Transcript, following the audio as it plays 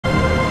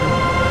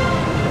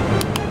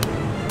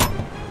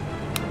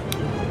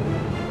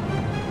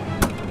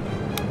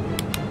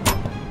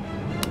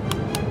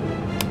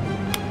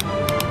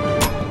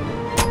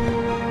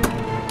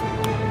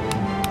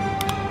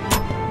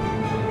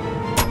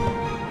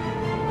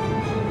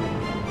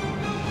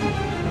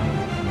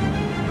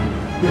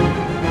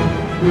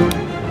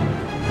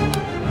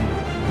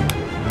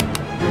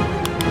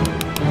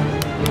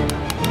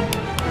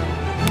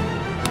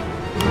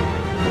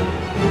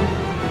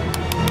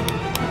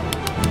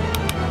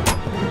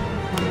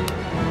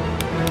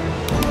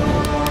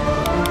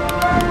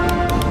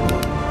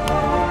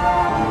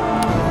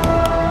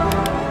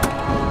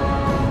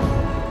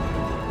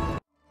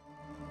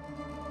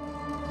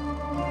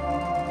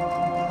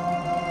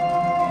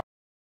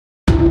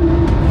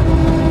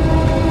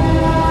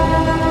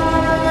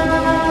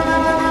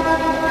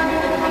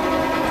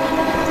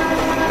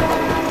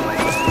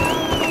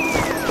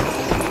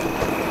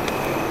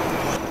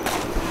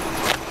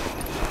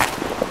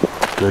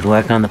Good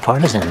work on the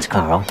partisans,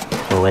 Carl.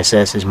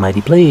 OSS is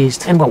mighty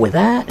pleased. And what with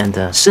that,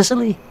 and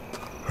Sicily?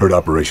 Heard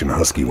Operation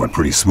Husky went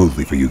pretty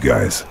smoothly for you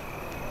guys.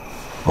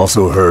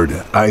 Also heard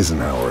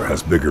Eisenhower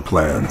has bigger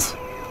plans.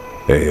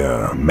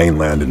 A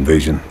mainland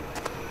invasion.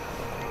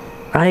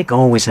 Reich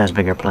always has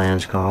bigger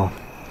plans, Carl.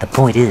 The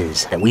point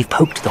is that we've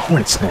poked the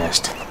hornet's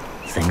nest.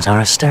 Things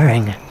are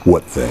stirring.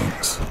 What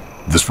things?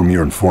 This from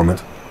your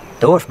informant?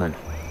 Dorfman?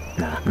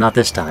 Nah, not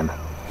this time.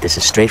 This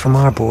is straight from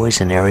our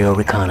boys in aerial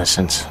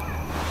reconnaissance.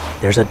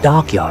 There's a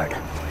dockyard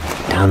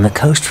down the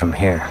coast from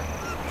here.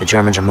 The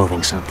Germans are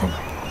moving something.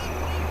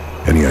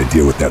 Any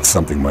idea what that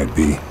something might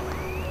be?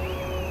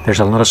 There's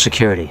a lot of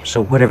security,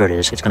 so whatever it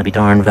is, it's gonna be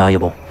darn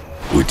valuable.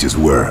 Which is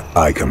where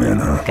I come in,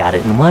 huh? Got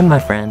it in one, my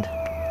friend.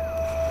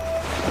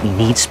 We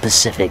need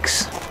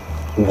specifics.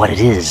 What it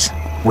is,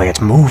 where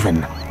it's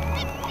moving.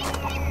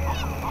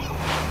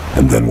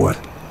 And then what?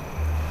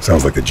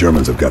 Sounds like the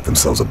Germans have got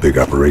themselves a big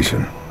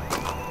operation.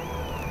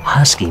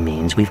 Husky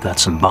means we've got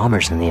some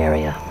bombers in the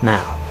area.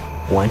 Now,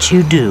 once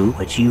you do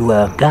what you,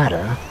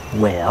 gotta,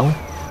 well,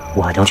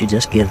 why don't you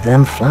just give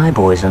them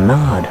flyboys a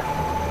nod?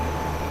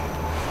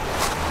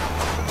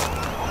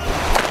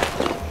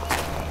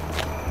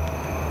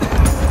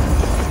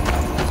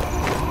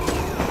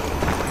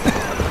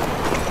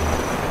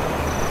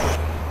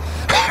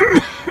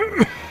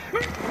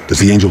 Does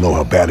the Angel know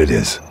how bad it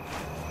is?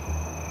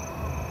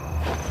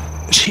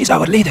 She's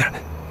our leader.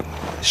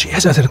 She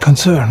has other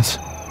concerns.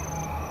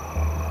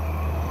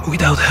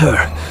 Without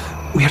her,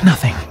 we are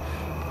nothing.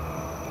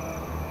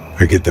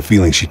 I get the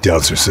feeling she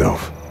doubts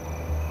herself.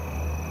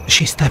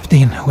 She stepped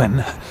in when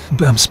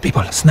Böhm's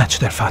people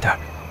snatched their father.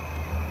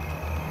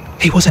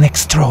 He was an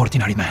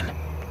extraordinary man.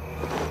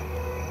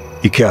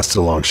 He casts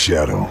a long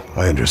shadow,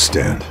 I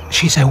understand.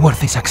 She's a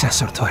worthy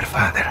successor to her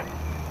father.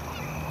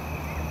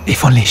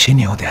 If only she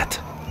knew that.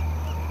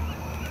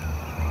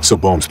 So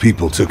Böhm's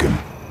people took him.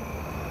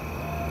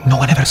 No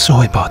one ever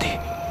saw a body.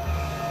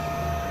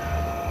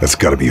 That's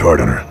gotta be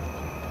hard on her.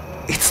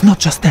 It's not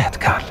just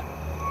that, Carl.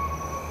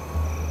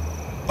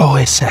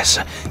 OSS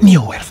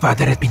knew her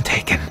father had been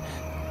taken,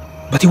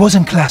 but he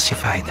wasn't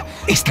classified,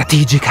 a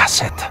strategic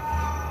asset.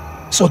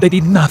 So they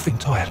did nothing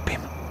to help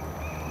him.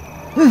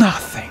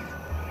 Nothing.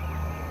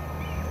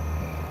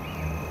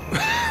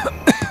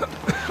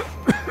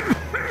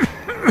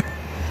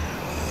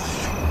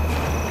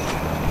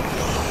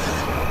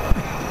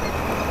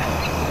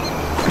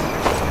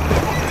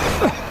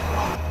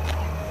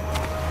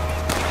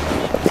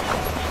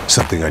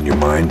 Something on your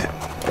mind?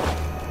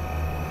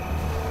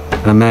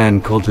 A man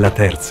called La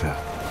Terza,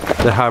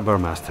 the harbor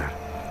master.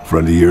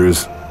 Friend of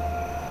yours?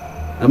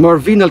 A more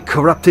venal,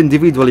 corrupt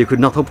individual you could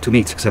not hope to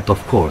meet, except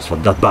of course for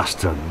that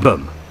bastard,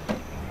 Böhm.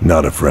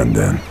 Not a friend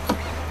then.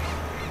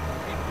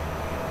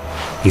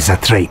 He's a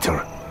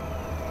traitor.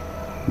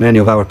 Many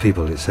of our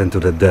people he sent to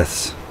the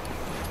deaths.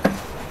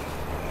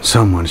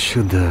 Someone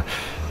should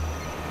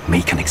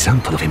make an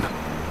example of him.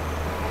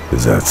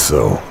 Is that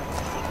so?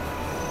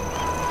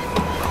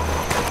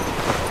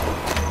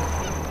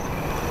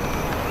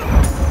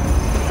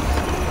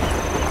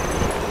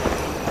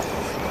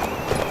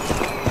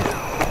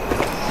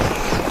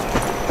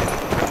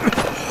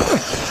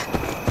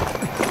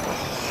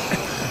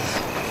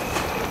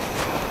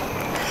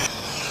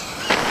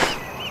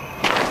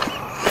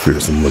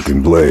 Fearsome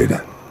looking blade.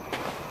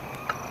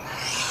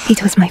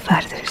 It was my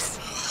father's.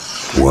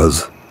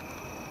 Was?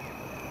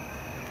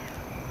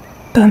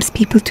 Böhm's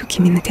people took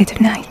him in the dead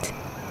of night.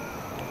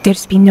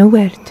 There's been no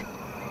word.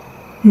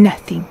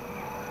 Nothing.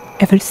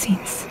 Ever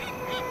since.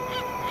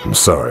 I'm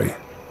sorry.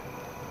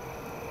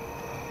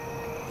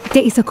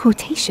 There is a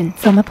quotation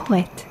from a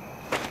poet.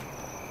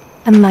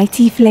 A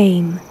mighty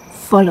flame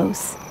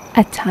follows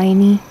a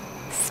tiny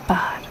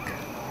spark.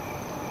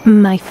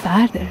 My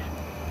father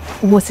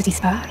was the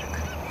spark.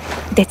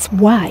 That's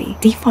why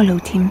they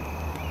followed him.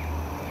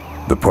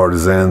 The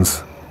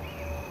partisans?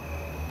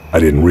 I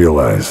didn't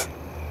realize.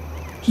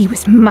 He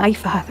was my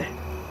father,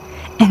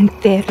 and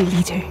their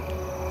leader.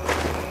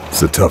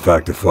 It's a tough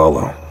act to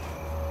follow.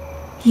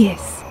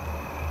 Yes,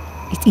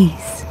 it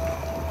is.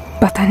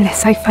 But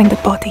unless I find the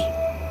body,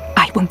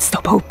 I won't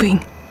stop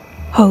hoping.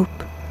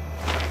 Hope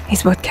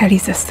is what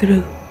carries us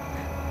through.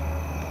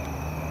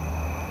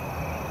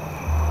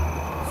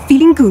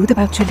 Feeling good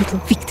about your little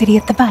victory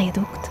at the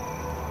viaduct?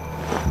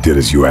 Did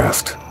as you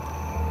asked.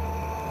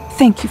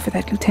 Thank you for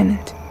that,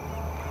 Lieutenant.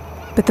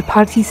 But the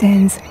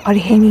partisans are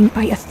hanging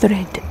by a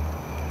thread.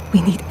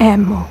 We need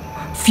ammo,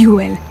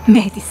 fuel,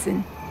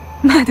 medicine.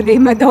 Madre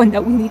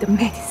Madonna, we need a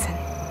medicine.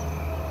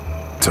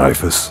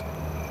 Typhus?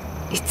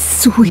 It's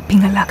sweeping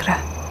Alagra.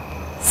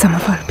 Some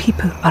of our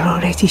people are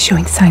already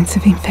showing signs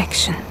of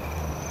infection.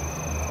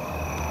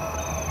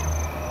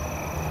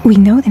 We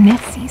know the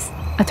Nazis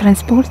are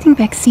transporting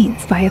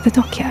vaccines via the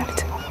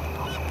dockyard.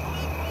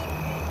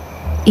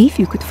 If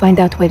you could find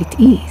out where it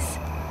is...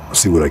 I'll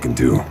see what I can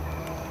do.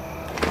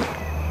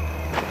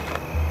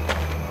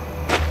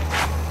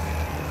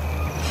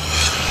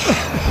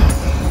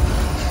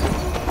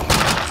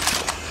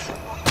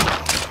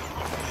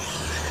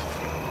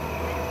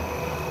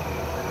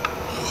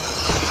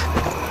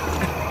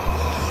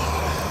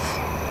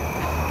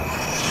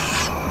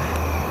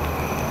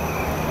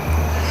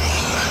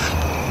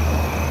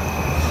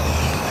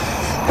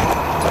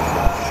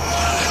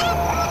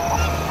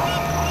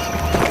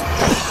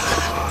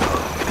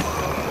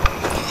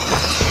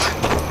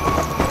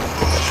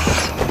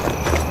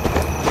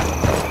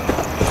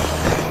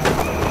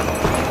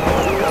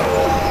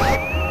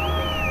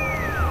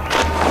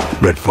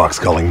 Red Fox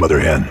calling Mother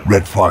Hen.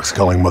 Red Fox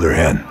calling Mother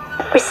Hen.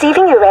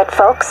 Receiving you, Red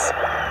Fox.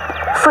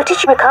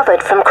 Footage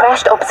recovered from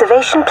crashed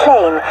observation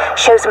plane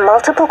shows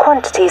multiple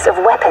quantities of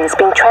weapons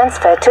being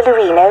transferred to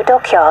Loreno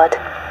Dockyard.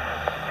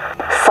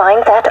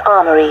 Find that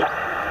armory.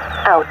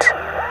 Out.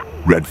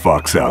 Red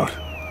Fox out.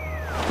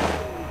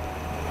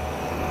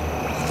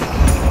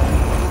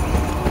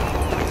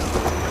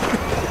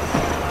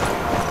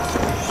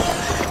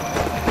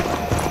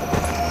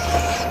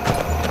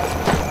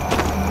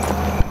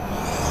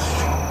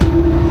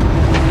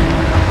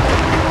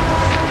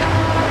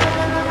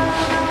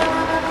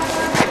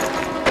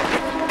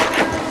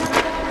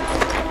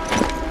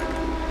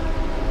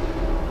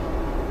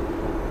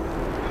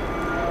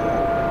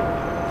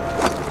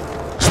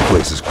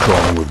 Place is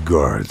crawling with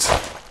guards.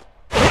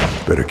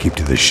 Better keep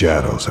to the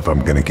shadows if I'm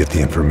gonna get the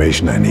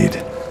information I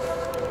need.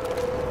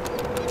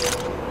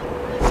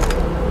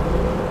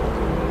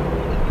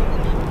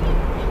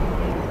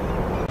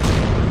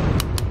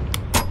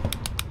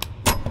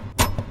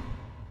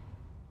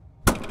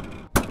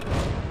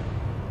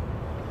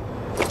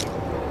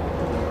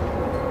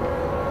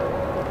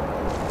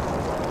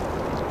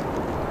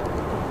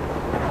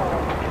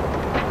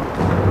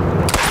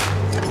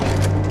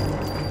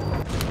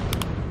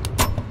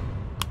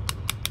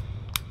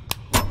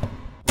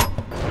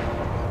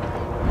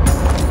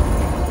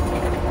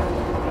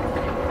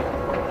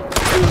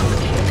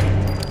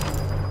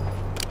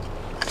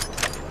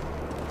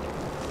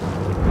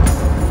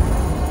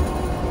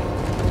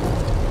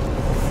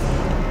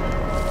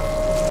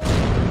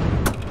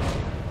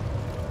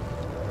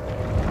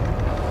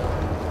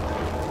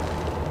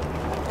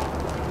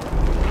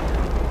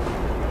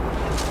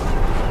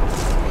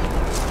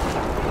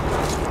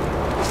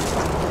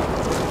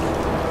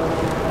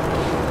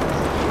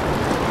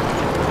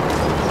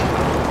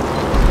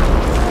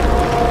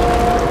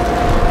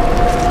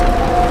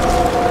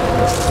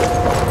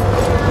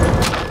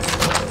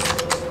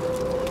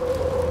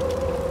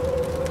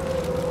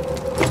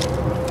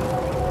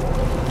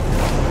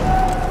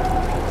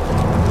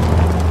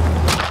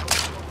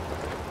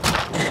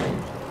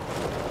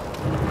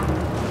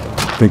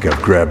 I think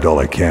I've grabbed all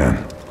I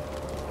can.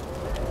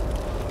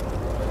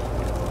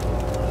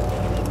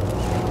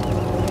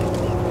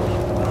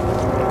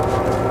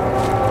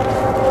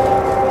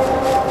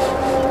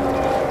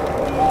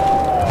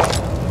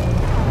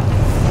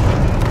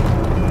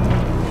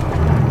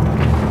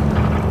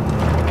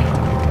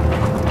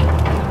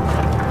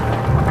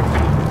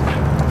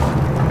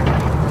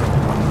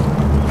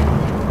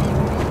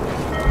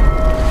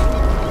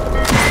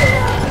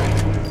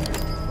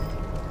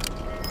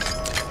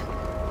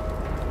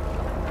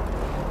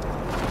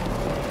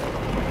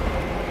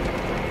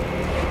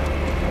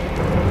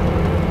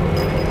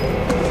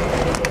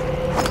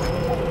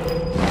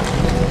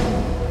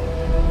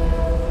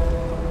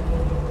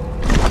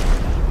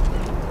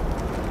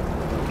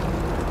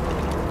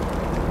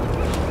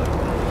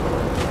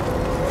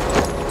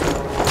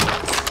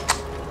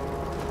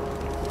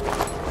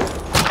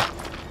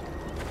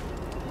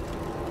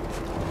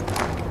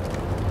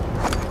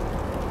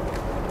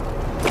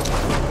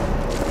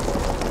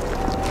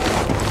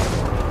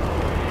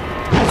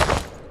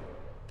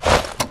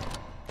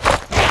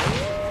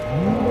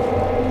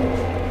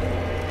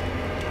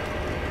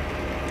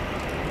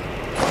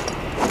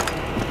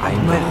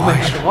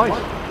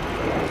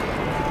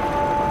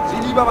 Sieh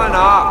lieber mal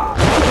nach.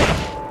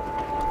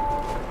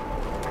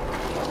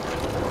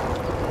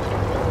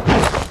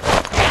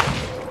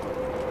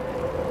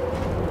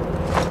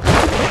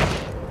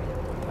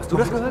 Hast du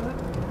das gehört?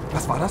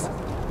 Was war das?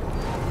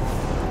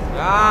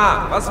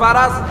 Ja, was war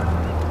das?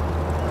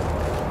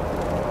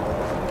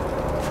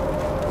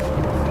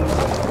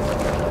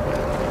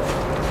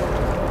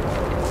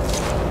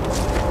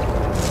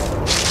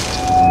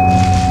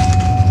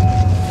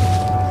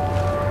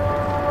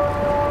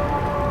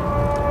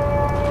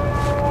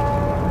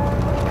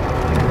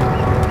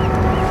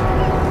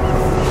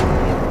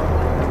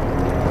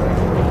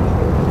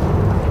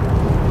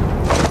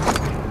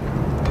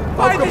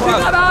 Feindliche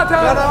Granate!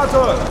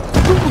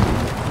 Granate!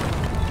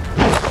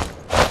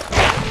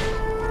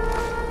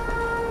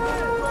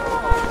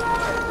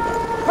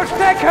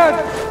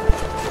 Verstecken!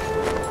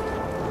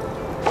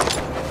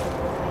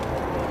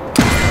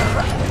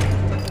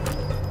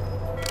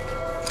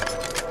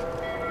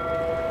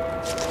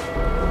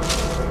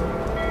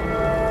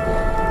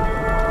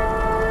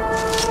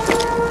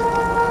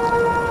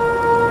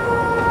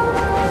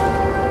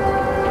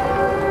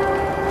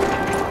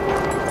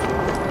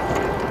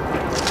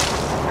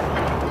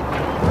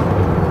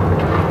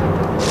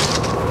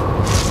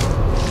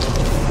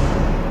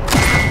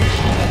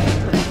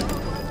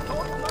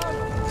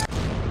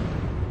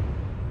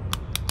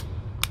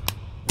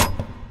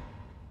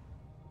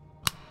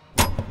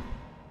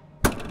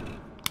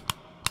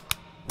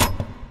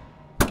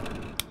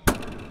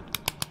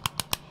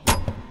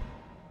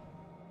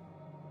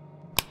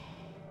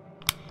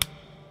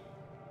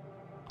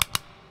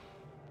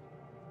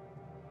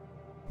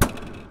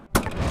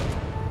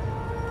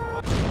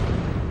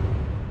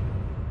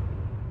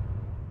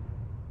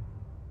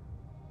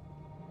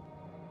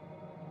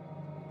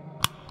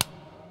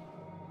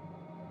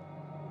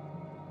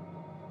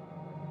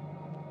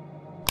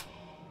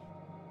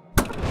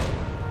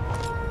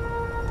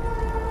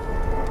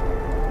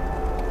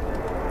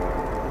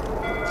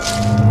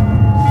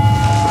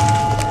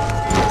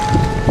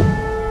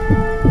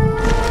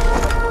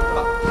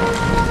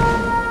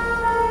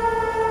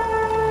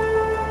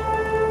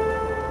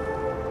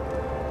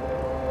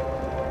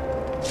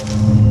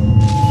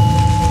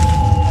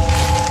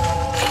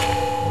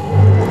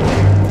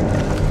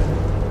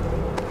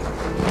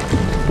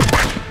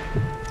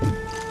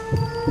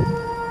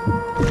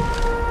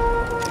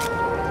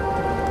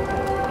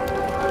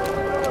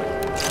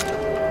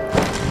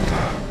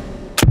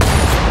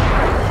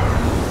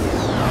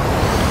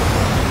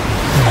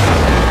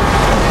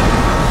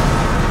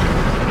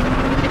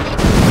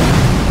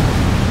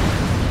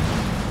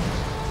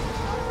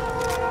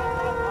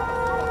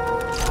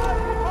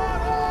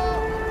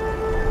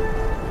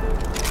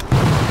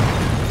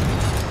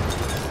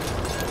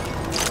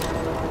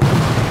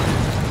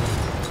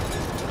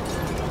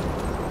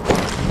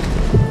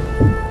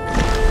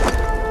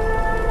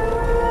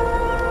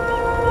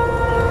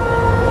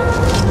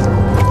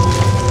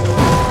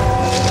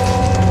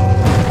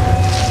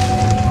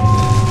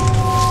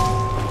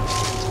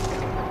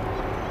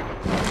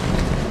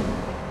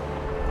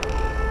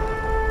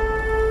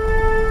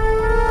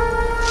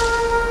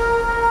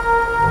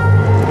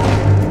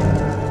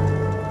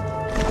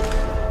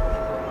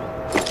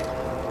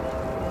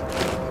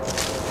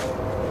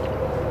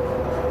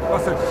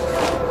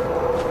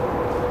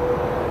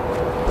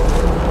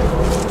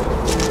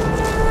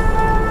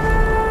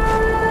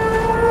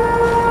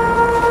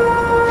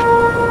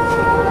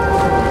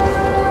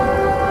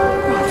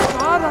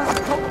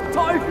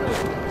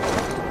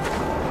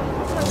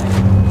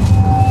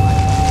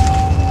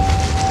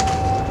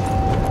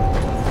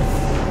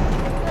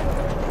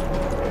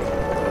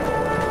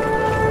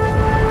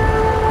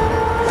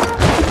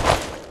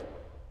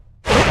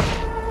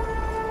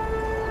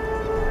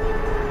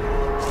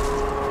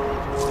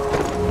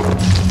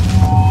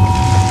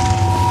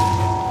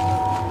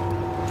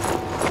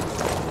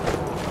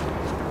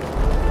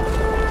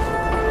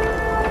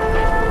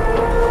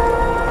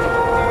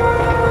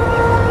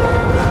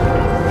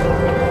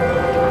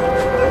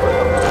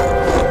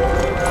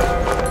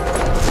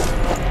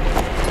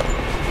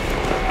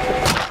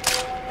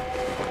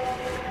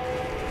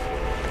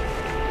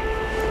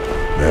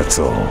 That's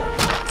all.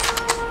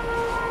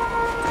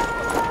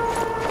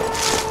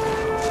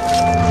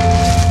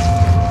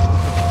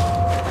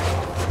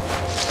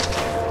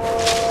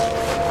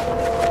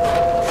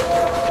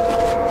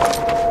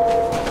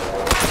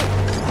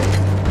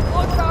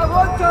 Runter,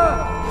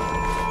 runter!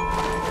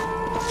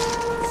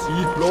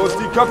 Zieht bloß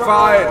die Köpfe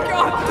ein!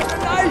 Gott,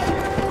 Leichen!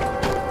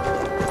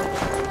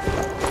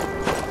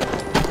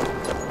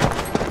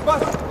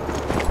 Was?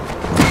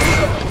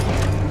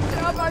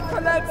 Wir haben einen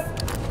verletzt!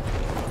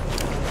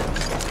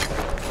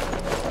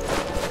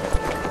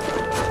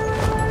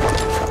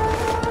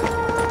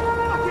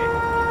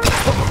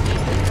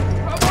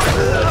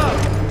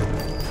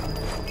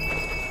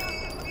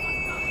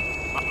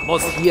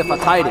 Muss hier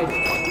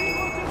verteidigen.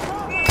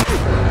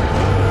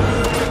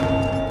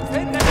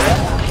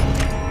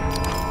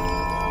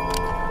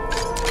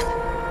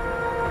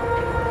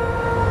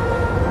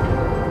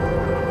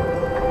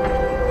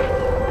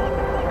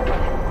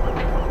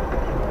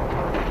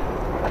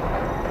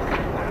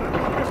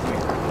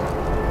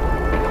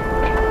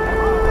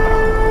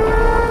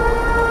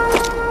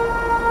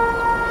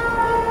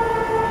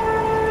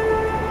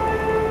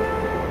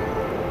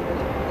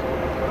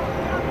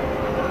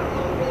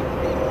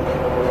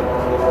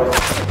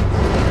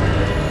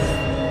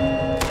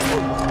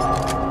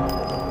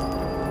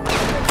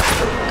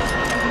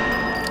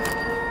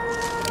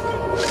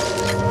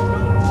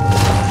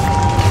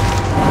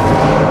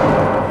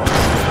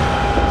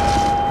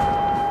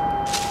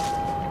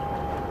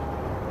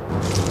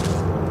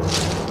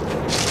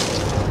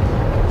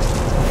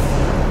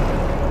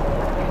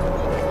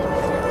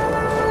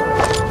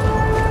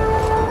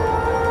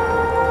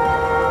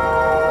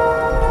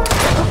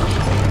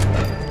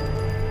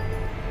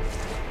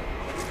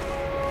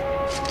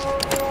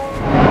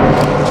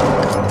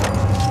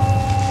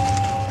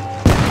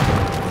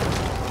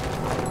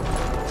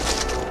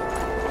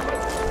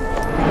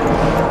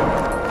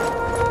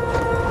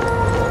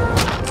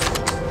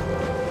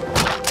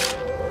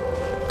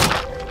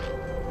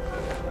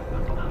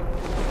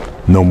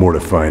 no more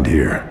to find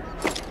here.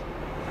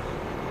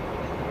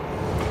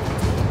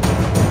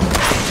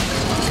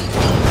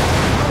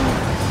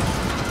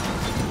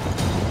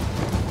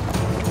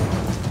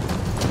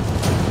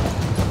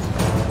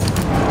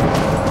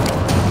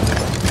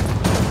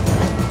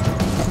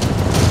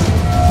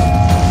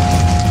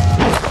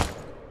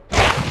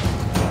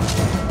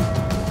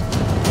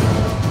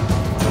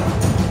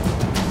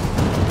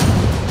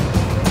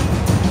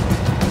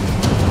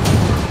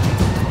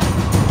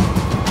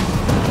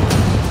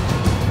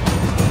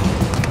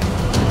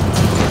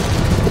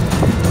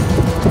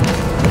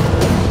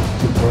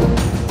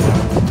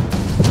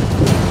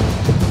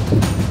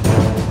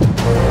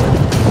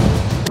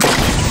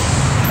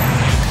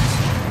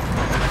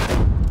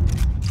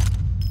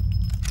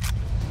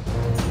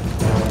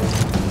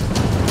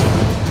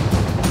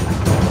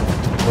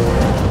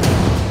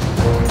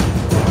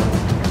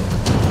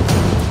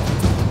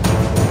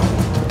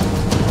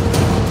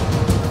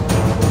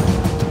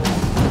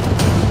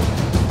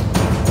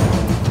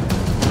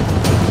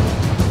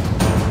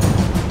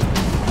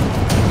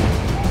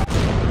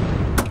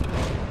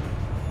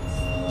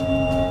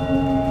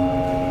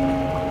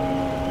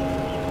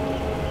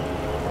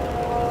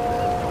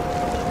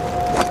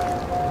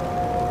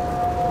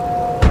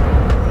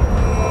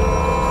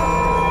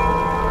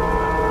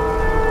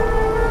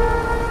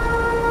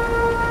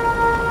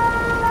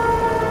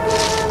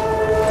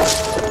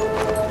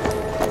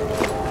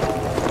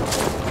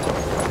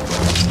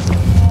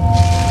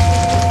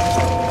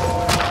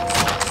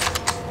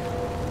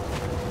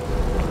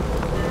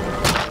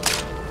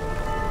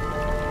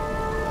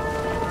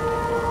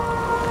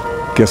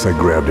 Guess I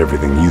grabbed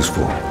everything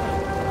useful.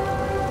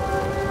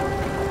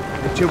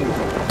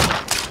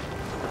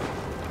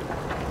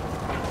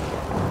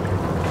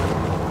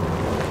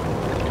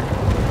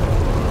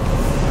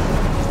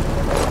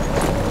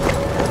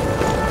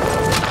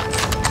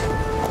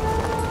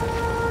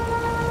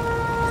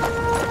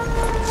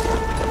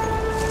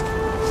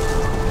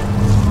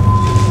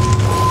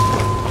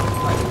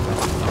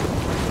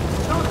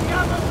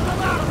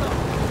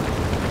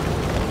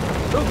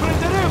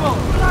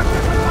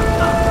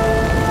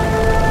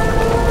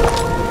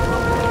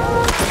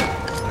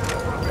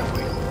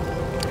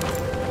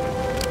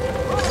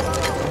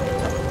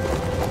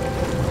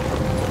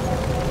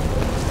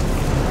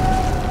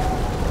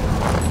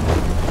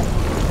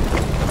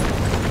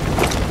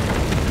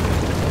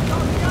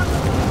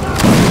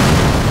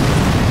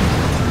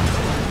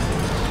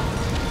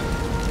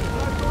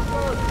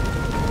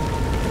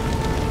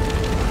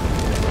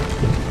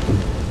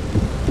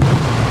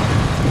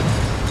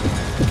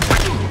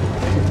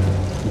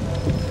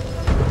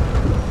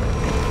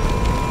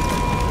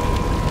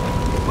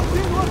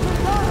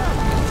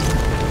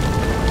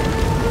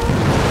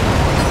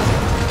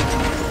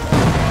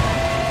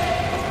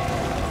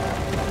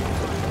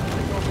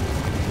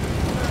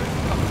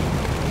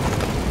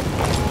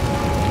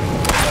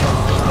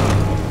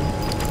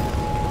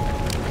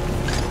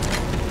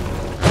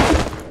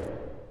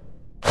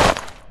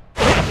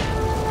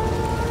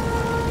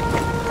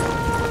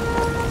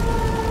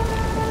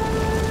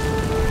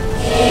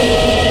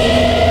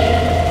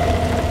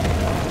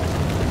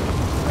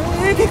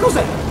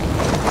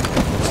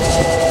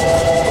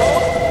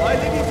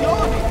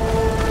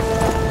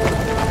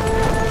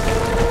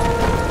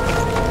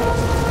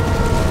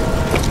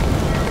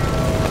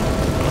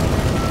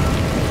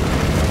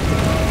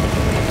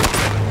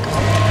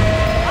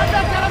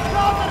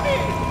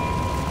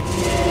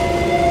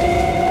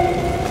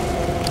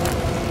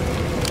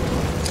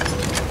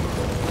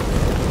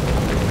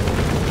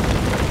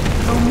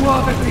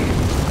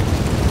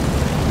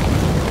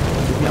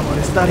 Dobbiamo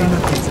restare in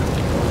attesa.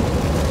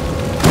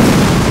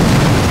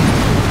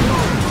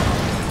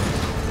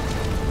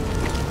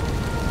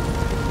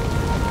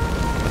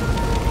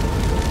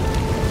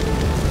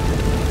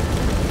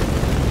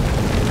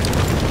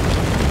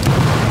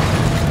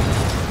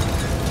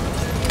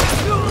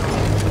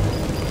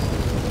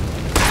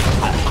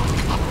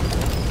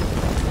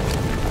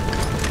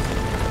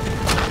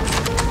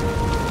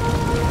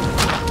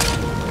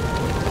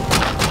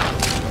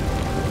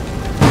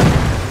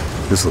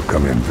 This will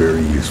come in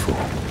very useful.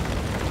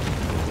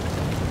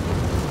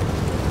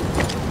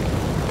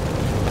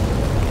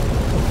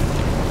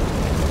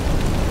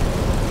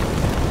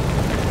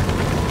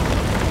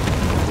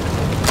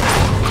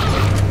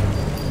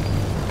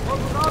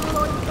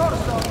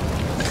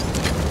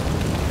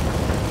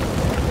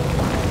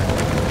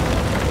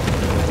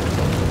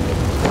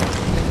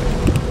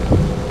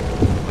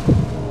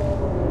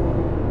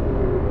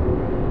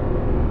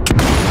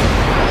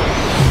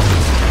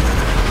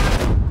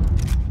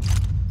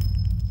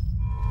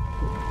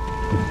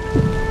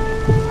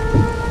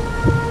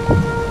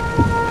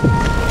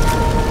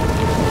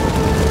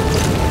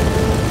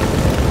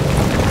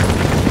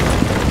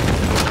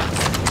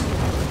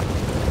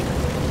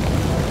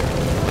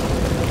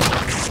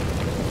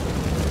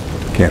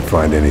 Can't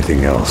find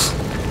anything else.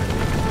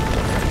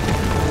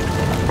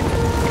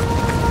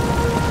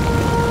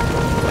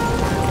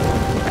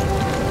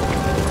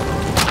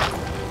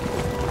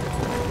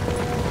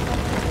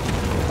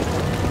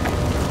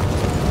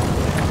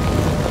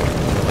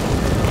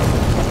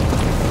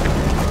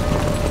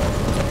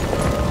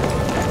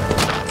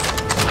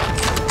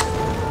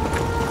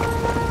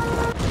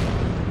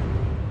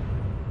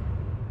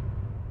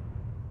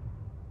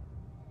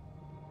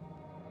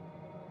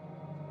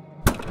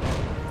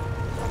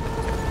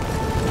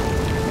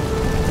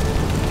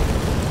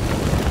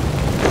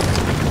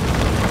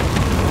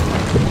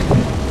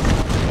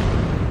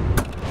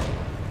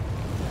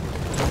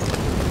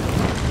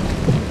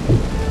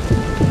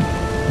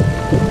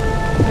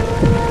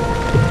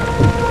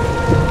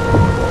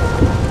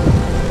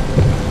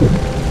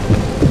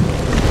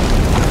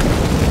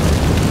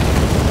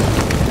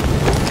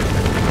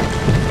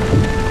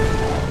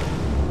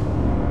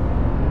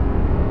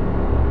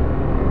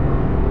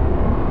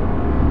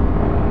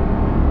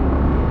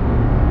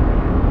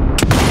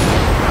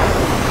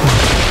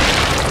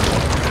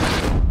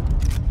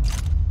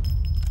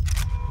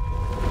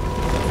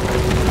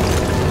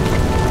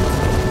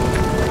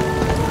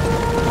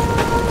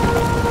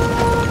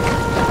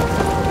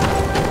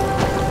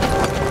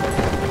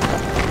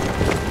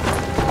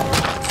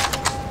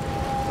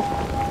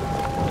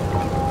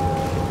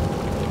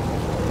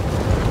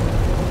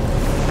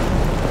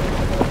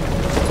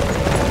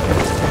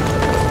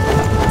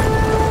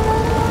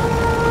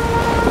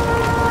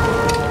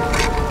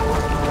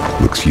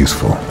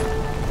 useful.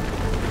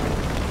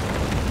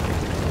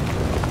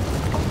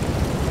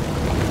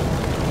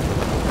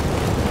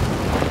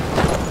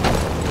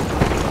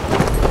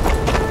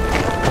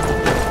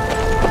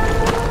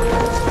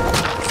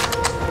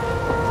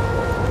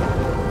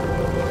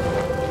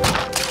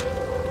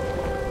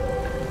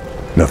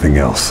 Nothing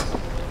else.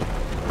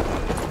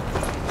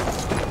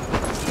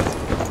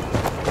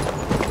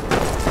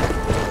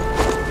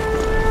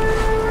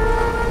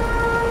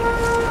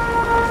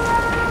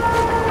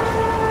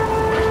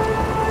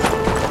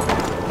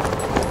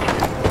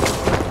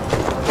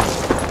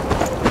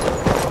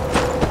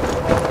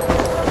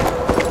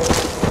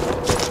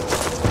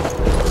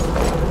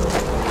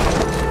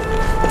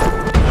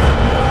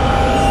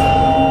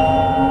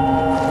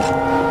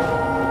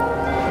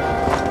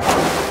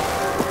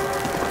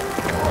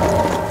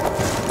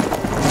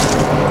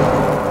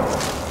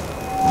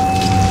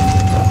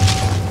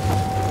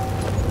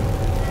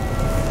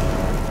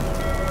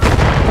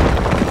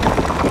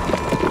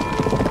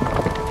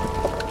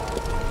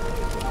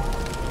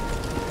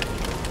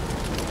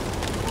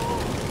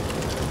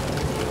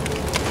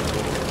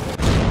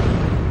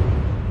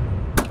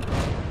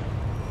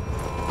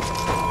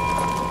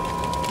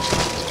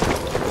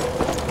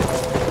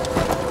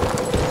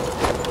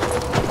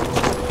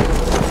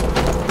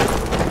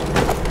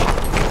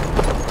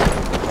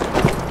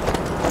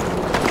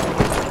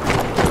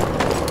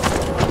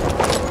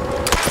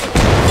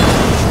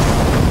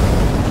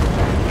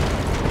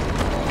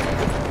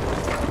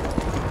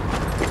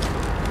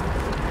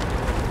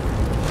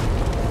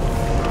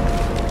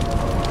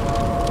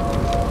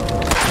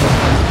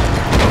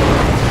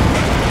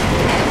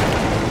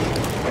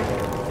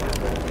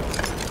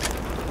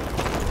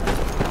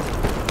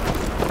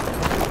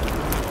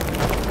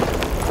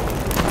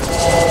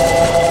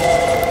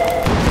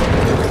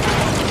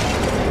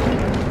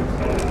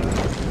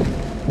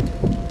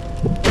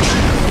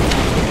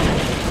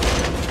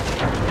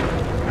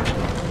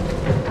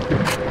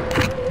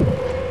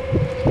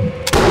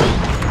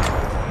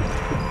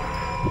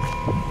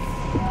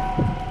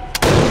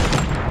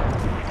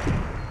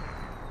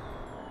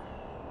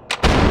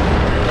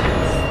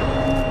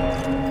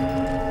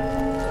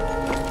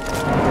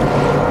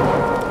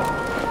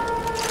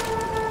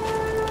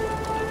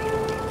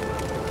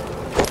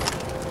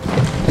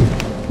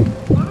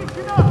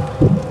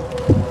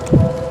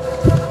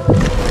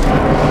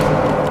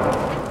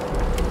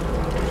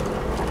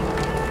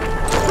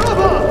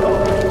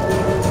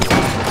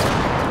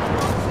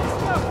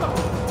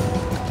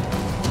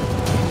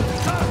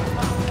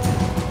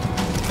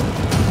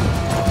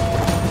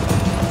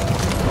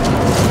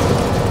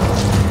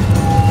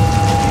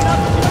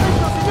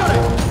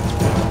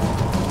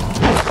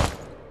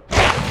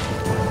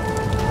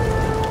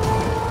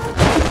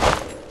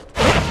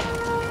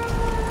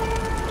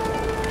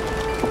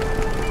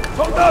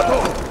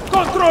 Soldato,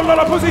 controlla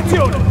la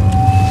posizione!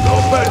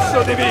 Non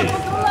perso di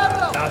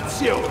vista!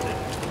 Azione!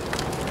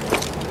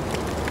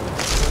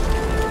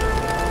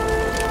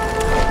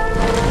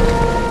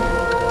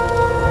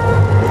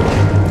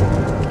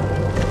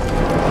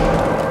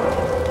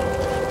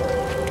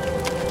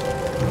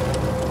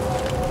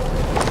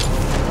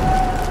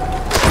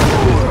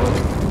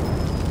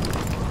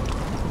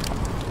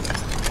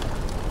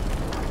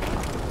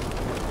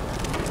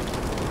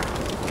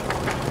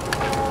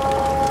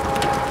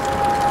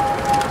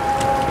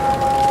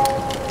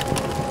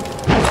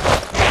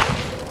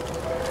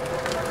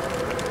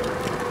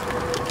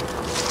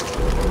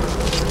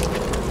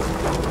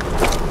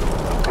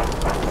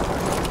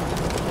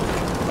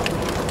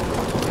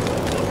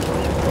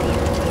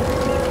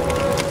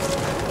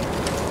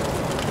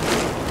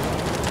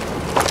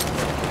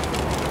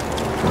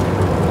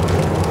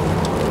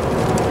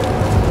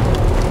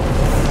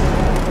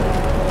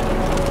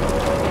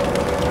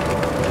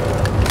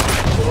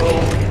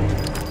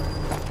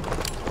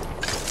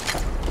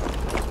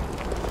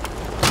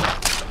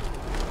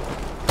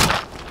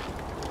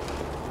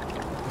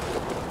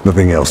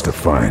 Nothing else to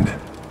find.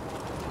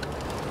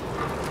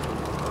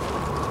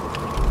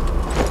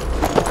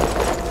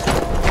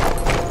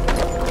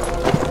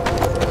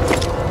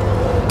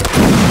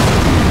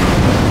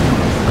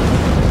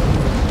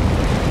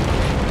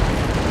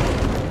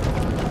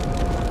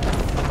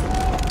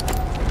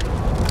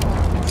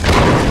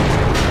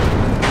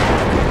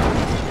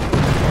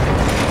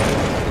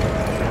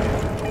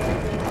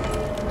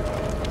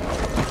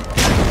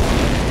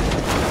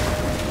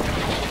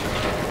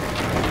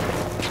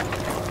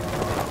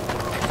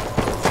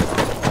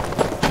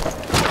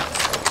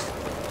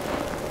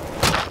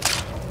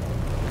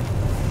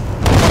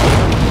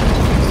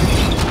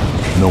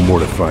 No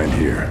more to find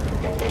here.